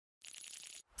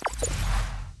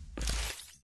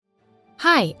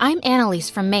Hi, I'm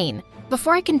Annalise from Maine.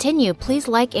 Before I continue, please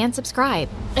like and subscribe.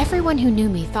 Everyone who knew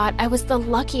me thought I was the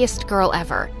luckiest girl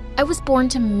ever. I was born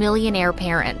to millionaire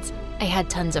parents. I had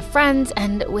tons of friends,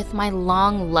 and with my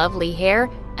long, lovely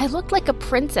hair, I looked like a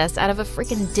princess out of a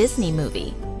freaking Disney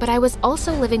movie. But I was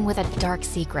also living with a dark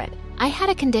secret. I had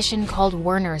a condition called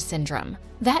Werner's syndrome.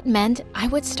 That meant I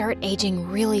would start aging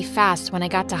really fast when I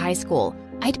got to high school.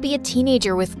 I'd be a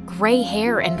teenager with gray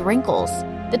hair and wrinkles.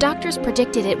 The doctors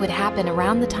predicted it would happen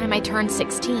around the time I turned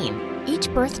 16. Each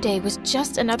birthday was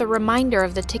just another reminder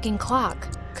of the ticking clock.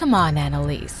 Come on,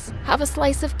 Annalise, have a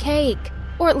slice of cake.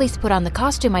 Or at least put on the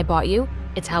costume I bought you.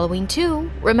 It's Halloween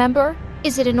too, remember?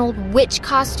 Is it an old witch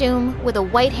costume with a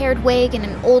white-haired wig and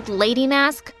an old lady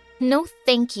mask? No,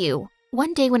 thank you.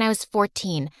 One day when I was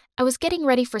 14, I was getting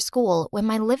ready for school when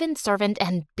my live-in servant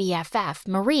and BFF,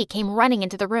 Marie, came running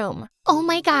into the room. Oh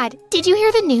my God, did you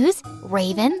hear the news?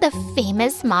 Raven, the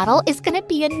famous model, is gonna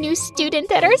be a new student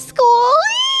at our school.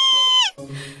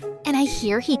 And I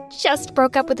hear he just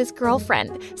broke up with his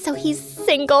girlfriend, so he's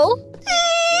single.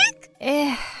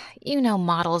 You know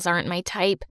models aren't my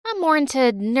type. I'm more into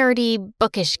nerdy,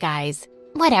 bookish guys.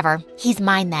 Whatever, he's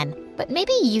mine then. But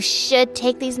maybe you should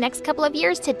take these next couple of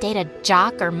years to date a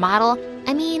jock or model.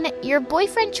 I mean, your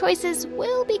boyfriend choices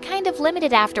will be kind of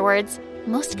limited afterwards.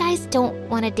 Most guys don't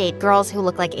want to date girls who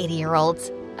look like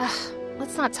 80-year-olds.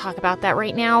 Let's not talk about that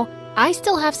right now. I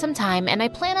still have some time, and I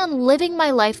plan on living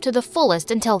my life to the fullest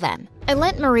until then. I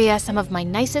lent Maria some of my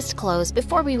nicest clothes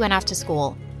before we went off to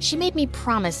school. She made me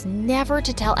promise never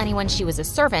to tell anyone she was a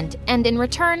servant, and in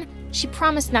return, she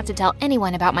promised not to tell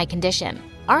anyone about my condition.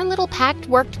 Our little pact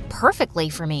worked perfectly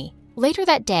for me. Later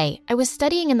that day, I was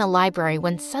studying in the library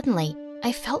when suddenly,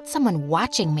 I felt someone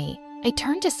watching me. I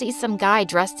turned to see some guy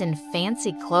dressed in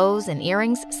fancy clothes and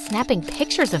earrings snapping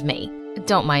pictures of me.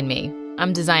 Don't mind me.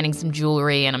 I'm designing some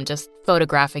jewelry and I'm just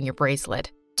photographing your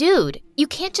bracelet. Dude, you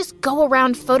can't just go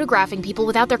around photographing people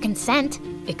without their consent.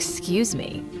 Excuse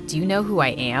me, do you know who I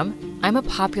am? I'm a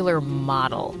popular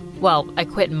model. Well, I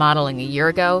quit modeling a year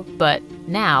ago, but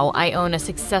now I own a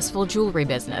successful jewelry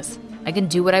business. I can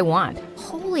do what I want.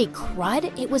 Holy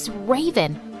crud, it was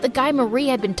Raven, the guy Marie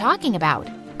had been talking about.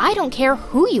 I don't care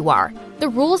who you are. The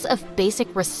rules of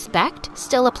basic respect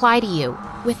still apply to you.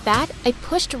 With that, I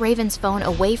pushed Raven's phone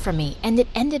away from me and it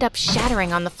ended up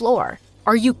shattering on the floor.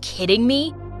 Are you kidding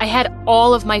me? I had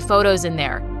all of my photos in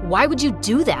there. Why would you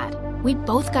do that? We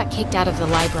both got kicked out of the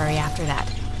library after that.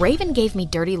 Raven gave me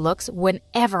dirty looks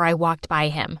whenever I walked by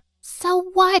him. So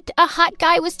what? A hot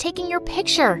guy was taking your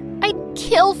picture. I'd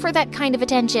kill for that kind of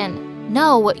attention.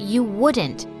 No, you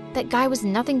wouldn't. That guy was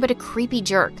nothing but a creepy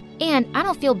jerk, and I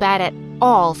don't feel bad at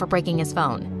all for breaking his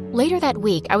phone. Later that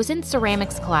week, I was in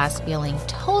ceramics class feeling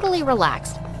totally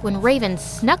relaxed when Raven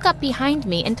snuck up behind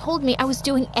me and told me I was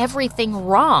doing everything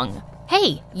wrong.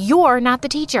 Hey, you're not the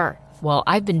teacher. Well,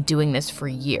 I've been doing this for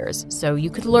years, so you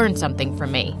could learn something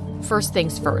from me. First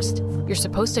things first, you're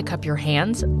supposed to cup your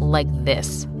hands like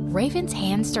this. Raven's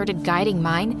hands started guiding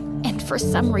mine, and for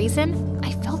some reason,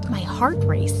 I felt my heart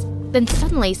race. Then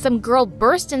suddenly, some girl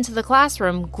burst into the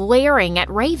classroom glaring at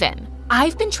Raven.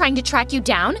 I've been trying to track you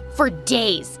down for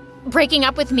days. Breaking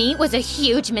up with me was a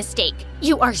huge mistake.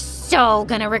 You are so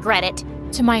gonna regret it.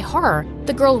 To my horror,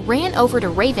 the girl ran over to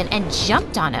Raven and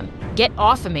jumped on him. Get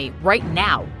off of me right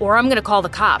now, or I'm gonna call the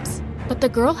cops. But the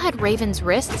girl had Raven's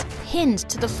wrists pinned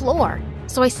to the floor.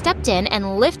 So I stepped in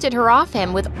and lifted her off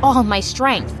him with all my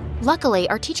strength. Luckily,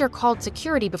 our teacher called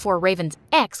security before Raven's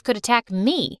ex could attack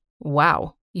me.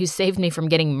 Wow, you saved me from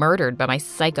getting murdered by my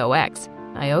psycho ex.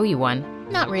 I owe you one.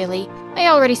 Not really. I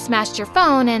already smashed your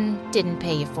phone and didn't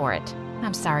pay you for it.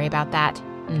 I'm sorry about that.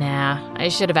 Nah, I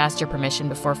should have asked your permission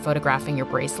before photographing your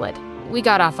bracelet. We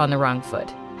got off on the wrong foot.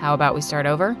 How about we start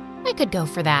over? I could go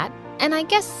for that. And I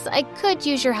guess I could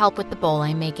use your help with the bowl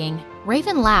I'm making.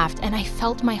 Raven laughed and I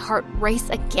felt my heart race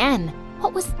again.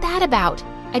 What was that about?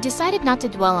 I decided not to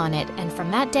dwell on it, and from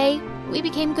that day, we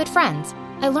became good friends.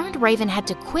 I learned Raven had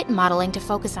to quit modeling to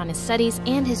focus on his studies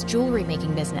and his jewelry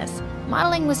making business.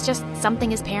 Modeling was just something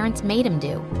his parents made him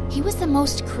do. He was the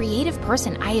most creative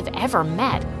person I have ever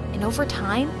met, and over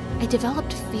time, I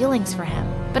developed feelings for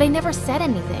him. But I never said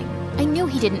anything. I knew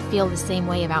he didn't feel the same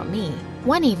way about me.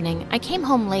 One evening, I came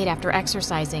home late after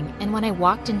exercising, and when I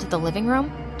walked into the living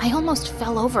room, I almost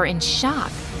fell over in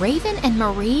shock. Raven and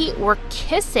Marie were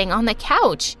kissing on the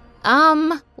couch.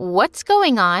 What's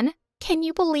going on? Can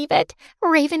you believe it?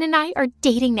 Raven and I are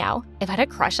dating now. I've had a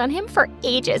crush on him for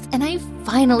ages, and I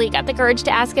finally got the courage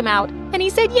to ask him out, and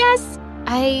he said yes.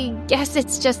 I guess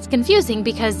it's just confusing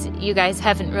because you guys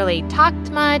haven't really talked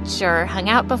much or hung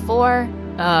out before.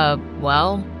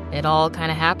 Well, it all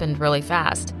kind of happened really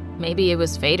fast. Maybe it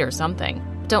was fate or something.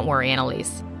 Don't worry,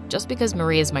 Annalise. Just because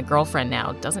Marie is my girlfriend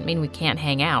now doesn't mean we can't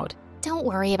hang out. Don't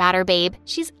worry about her, babe.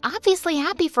 She's obviously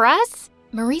happy for us.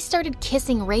 Marie started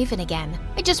kissing Raven again.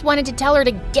 I just wanted to tell her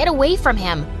to get away from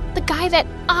him, the guy that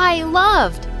I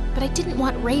loved. But I didn't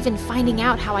want Raven finding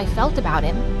out how I felt about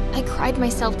him. I cried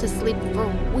myself to sleep for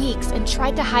weeks and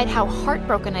tried to hide how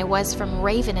heartbroken I was from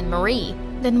Raven and Marie.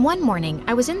 Then one morning,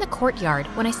 I was in the courtyard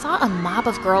when I saw a mob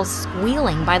of girls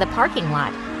squealing by the parking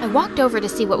lot. I walked over to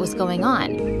see what was going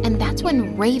on, and that's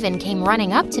when Raven came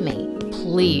running up to me.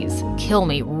 Please, kill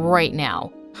me right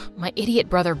now. My idiot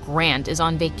brother Grant is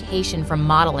on vacation from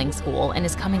modeling school and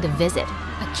is coming to visit.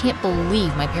 I can't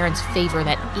believe my parents favor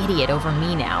that idiot over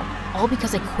me now, all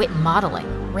because I quit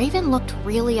modeling. Raven looked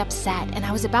really upset, and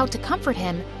I was about to comfort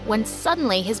him when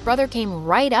suddenly his brother came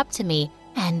right up to me,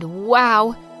 and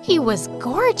wow, he was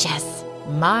gorgeous.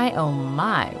 My oh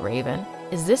my, Raven.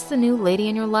 Is this the new lady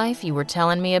in your life you were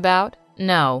telling me about?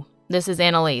 No, this is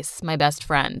Annalise, my best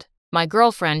friend. My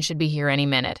girlfriend should be here any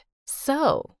minute.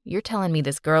 So, you're telling me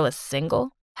this girl is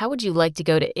single? How would you like to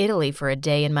go to Italy for a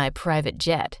day in my private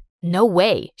jet? No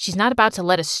way. She's not about to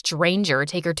let a stranger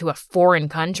take her to a foreign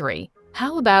country.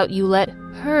 How about you let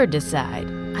her decide?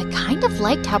 I kind of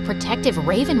liked how protective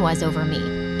Raven was over me,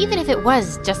 even if it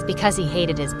was just because he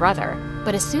hated his brother.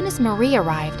 But as soon as Marie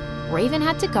arrived, Raven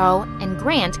had to go, and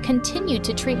Grant continued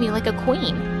to treat me like a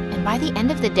queen. And by the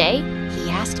end of the day, he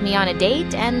asked me on a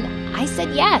date, and I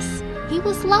said yes. He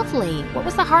was lovely. What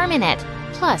was the harm in it?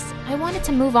 Plus, I wanted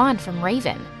to move on from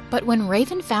Raven. But when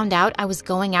Raven found out I was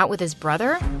going out with his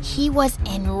brother, he was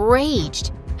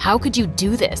enraged. How could you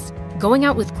do this? Going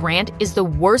out with Grant is the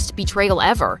worst betrayal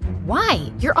ever. Why?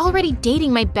 You're already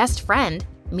dating my best friend.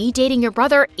 Me dating your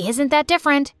brother isn't that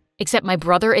different. Except my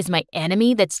brother is my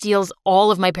enemy that steals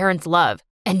all of my parents' love.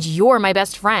 And you're my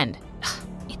best friend.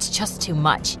 It's just too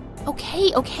much.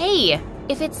 Okay.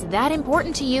 If it's that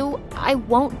important to you, I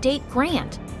won't date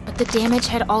Grant. But the damage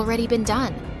had already been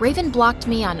done. Raven blocked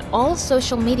me on all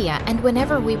social media, and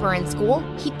whenever we were in school,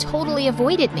 he totally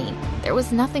avoided me. There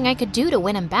was nothing I could do to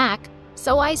win him back.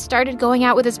 So I started going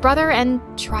out with his brother and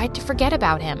tried to forget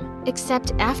about him.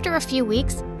 Except after a few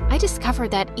weeks, I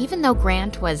discovered that even though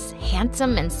Grant was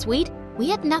handsome and sweet, we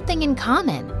had nothing in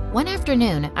common. One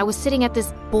afternoon, I was sitting at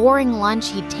this boring lunch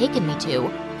he'd taken me to,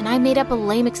 and I made up a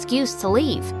lame excuse to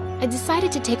leave. I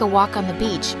decided to take a walk on the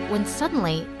beach when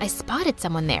suddenly I spotted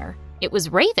someone there. It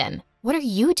was Raven. What are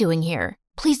you doing here?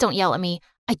 Please don't yell at me.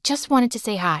 I just wanted to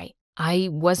say hi. I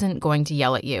wasn't going to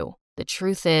yell at you. The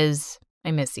truth is, I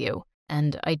miss you.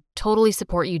 And I totally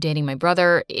support you dating my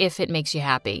brother if it makes you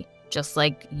happy. Just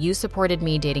like you supported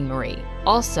me dating Marie.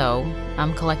 Also,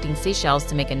 I'm collecting seashells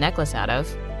to make a necklace out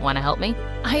of. Want to help me?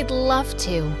 I'd love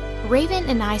to. Raven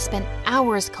and I spent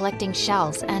hours collecting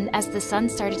shells, and as the sun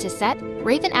started to set,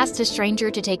 Raven asked a stranger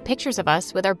to take pictures of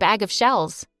us with our bag of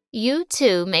shells. You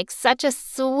two make such a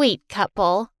sweet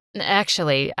couple.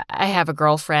 Actually, I have a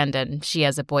girlfriend and she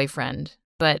has a boyfriend,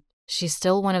 but she's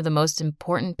still one of the most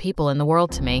important people in the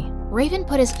world to me. Raven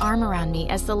put his arm around me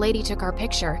as the lady took our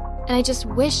picture, and I just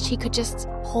wished he could just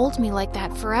hold me like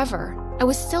that forever. I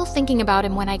was still thinking about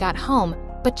him when I got home,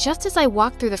 but just as I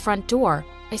walked through the front door,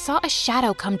 I saw a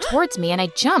shadow come towards me and I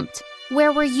jumped.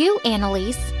 Where were you,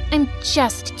 Annalise? I'm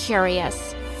just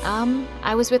curious.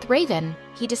 I was with Raven.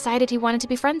 He decided he wanted to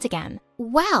be friends again.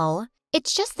 Well,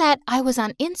 it's just that I was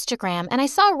on Instagram and I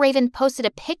saw Raven posted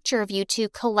a picture of you two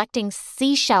collecting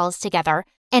seashells together,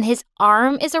 and his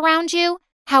arm is around you?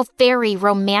 How very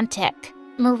romantic.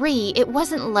 Marie, it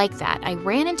wasn't like that. I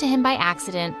ran into him by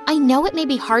accident. I know it may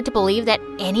be hard to believe that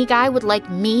any guy would like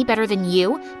me better than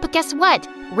you, but guess what?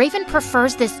 Raven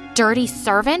prefers this dirty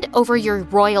servant over your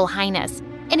royal highness.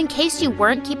 And in case you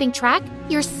weren't keeping track,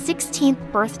 your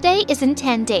 16th birthday is in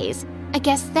 10 days. I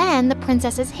guess then the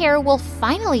princess's hair will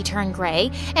finally turn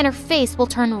gray and her face will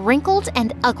turn wrinkled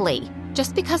and ugly.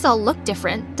 Just because I'll look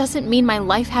different doesn't mean my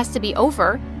life has to be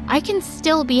over. I can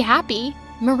still be happy.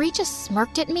 Marie just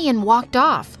smirked at me and walked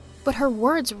off, but her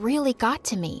words really got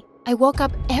to me. I woke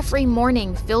up every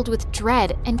morning filled with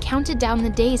dread and counted down the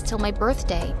days till my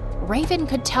birthday. Raven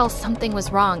could tell something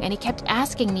was wrong and he kept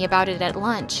asking me about it at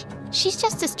lunch. She's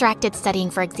just distracted studying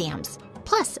for exams.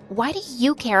 Plus, why do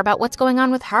you care about what's going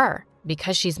on with her?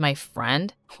 Because she's my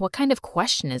friend? What kind of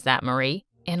question is that, Marie?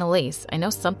 Annalise, I know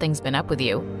something's been up with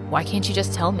you. Why can't you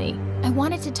just tell me? I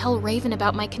wanted to tell Raven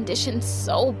about my condition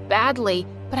so badly,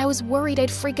 but I was worried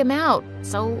I'd freak him out,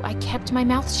 so I kept my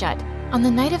mouth shut. On the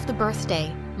night of the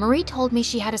birthday, Marie told me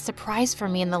she had a surprise for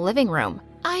me in the living room.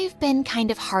 I've been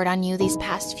kind of hard on you these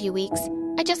past few weeks.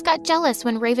 I just got jealous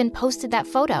when Raven posted that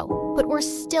photo, but we're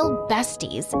still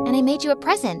besties, and I made you a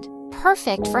present.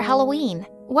 Perfect for Halloween.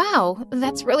 Wow,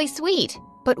 that's really sweet.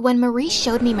 But when Marie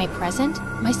showed me my present,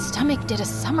 my stomach did a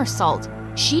somersault.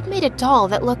 She'd made a doll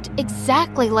that looked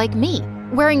exactly like me,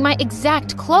 wearing my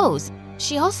exact clothes.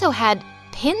 She also had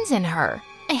pins in her.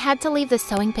 I had to leave the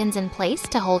sewing pins in place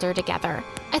to hold her together.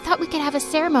 I thought we could have a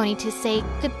ceremony to say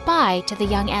goodbye to the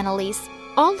young Annalise.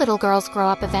 All little girls grow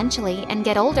up eventually and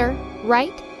get older,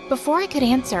 right? Before I could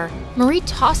answer, Marie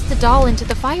tossed the doll into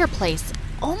the fireplace.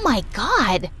 Oh my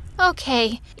God!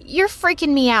 Okay, you're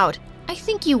freaking me out. I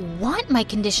think you want my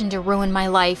condition to ruin my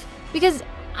life because,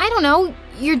 I don't know,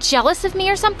 you're jealous of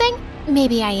me or something?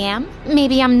 Maybe I am,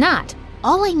 maybe I'm not.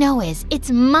 All I know is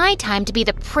it's my time to be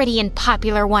the pretty and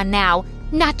popular one now,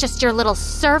 not just your little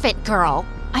servant girl.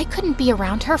 I couldn't be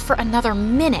around her for another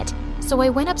minute, so I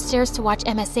went upstairs to watch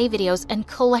MSA videos and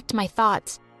collect my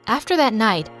thoughts. After that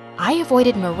night, I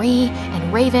avoided Marie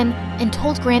and Raven and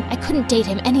told Grant I couldn't date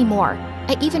him anymore.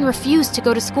 I even refused to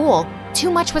go to school.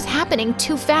 Too much was happening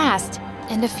too fast.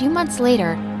 And a few months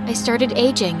later, I started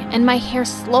aging and my hair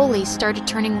slowly started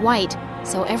turning white.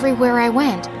 So everywhere I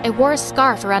went, I wore a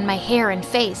scarf around my hair and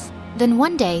face. Then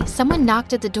one day, someone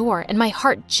knocked at the door and my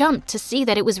heart jumped to see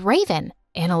that it was Raven.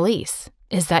 Annalise,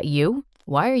 is that you?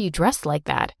 Why are you dressed like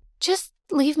that? Just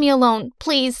leave me alone,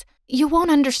 please. You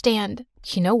won't understand.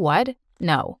 You know what?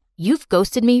 No. You've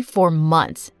ghosted me for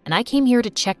months, and I came here to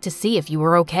check to see if you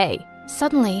were okay.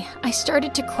 Suddenly, I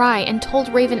started to cry and told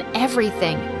Raven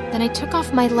everything. Then I took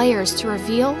off my layers to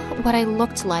reveal what I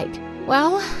looked like.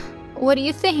 Well, what do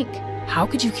you think? How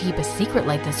could you keep a secret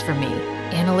like this from me?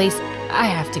 Annalise, I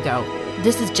have to go.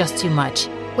 This is just too much.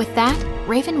 With that,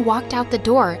 Raven walked out the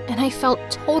door and I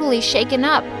felt totally shaken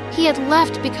up. He had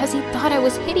left because he thought I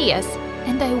was hideous.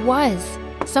 And I was.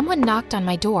 Someone knocked on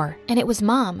my door and it was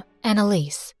Mom.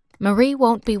 Annalise, Marie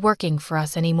won't be working for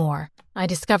us anymore. I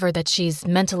discovered that she's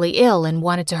mentally ill and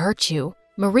wanted to hurt you.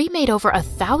 Marie made over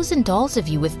 1,000 dolls of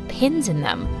you with pins in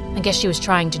them. I guess she was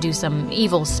trying to do some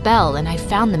evil spell and I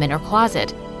found them in her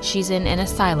closet. She's in an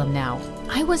asylum now.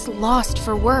 I was lost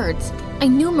for words. I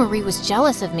knew Marie was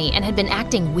jealous of me and had been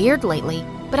acting weird lately,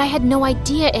 but I had no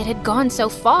idea it had gone so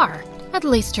far. At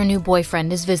least her new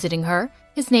boyfriend is visiting her.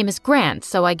 His name is Grant,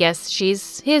 so I guess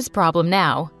she's his problem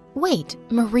now. Wait,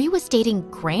 Marie was dating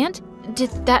Grant?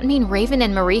 Did that mean Raven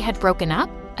and Marie had broken up?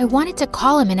 I wanted to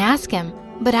call him and ask him,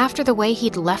 but after the way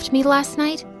he'd left me last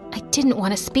night, I didn't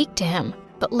want to speak to him.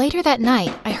 But later that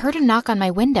night, I heard a knock on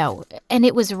my window, and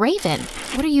it was Raven.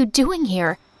 What are you doing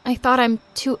here? I thought I'm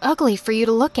too ugly for you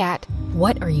to look at.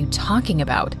 What are you talking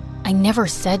about? I never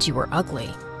said you were ugly.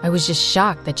 I was just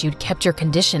shocked that you'd kept your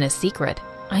condition a secret.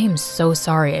 I am so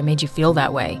sorry I made you feel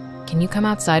that way. Can you come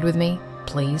outside with me,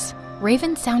 please?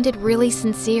 Raven sounded really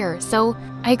sincere, so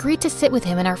I agreed to sit with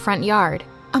him in our front yard.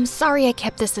 I'm sorry I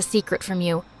kept this a secret from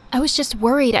you. I was just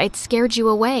worried I'd scared you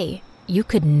away. You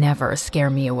could never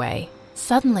scare me away.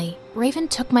 Suddenly, Raven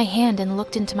took my hand and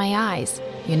looked into my eyes.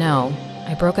 You know,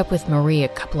 I broke up with Marie a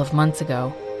couple of months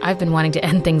ago. I've been wanting to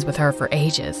end things with her for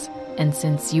ages. And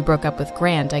since you broke up with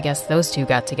Grant, I guess those two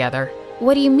got together.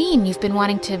 What do you mean you've been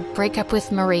wanting to break up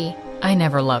with Marie? I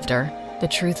never loved her. The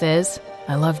truth is,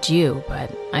 I loved you, but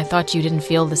I thought you didn't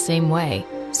feel the same way.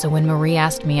 So when Marie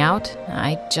asked me out,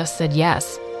 I just said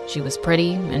yes. She was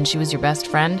pretty, and she was your best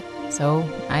friend, so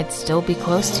I'd still be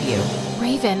close to you.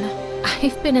 Raven,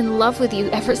 I've been in love with you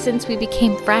ever since we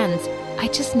became friends. I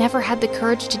just never had the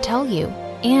courage to tell you.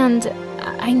 And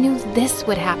I knew this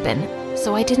would happen,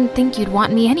 so I didn't think you'd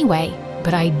want me anyway.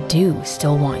 But I do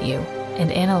still want you.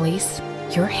 And Annalise,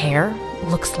 your hair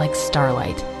looks like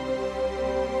starlight.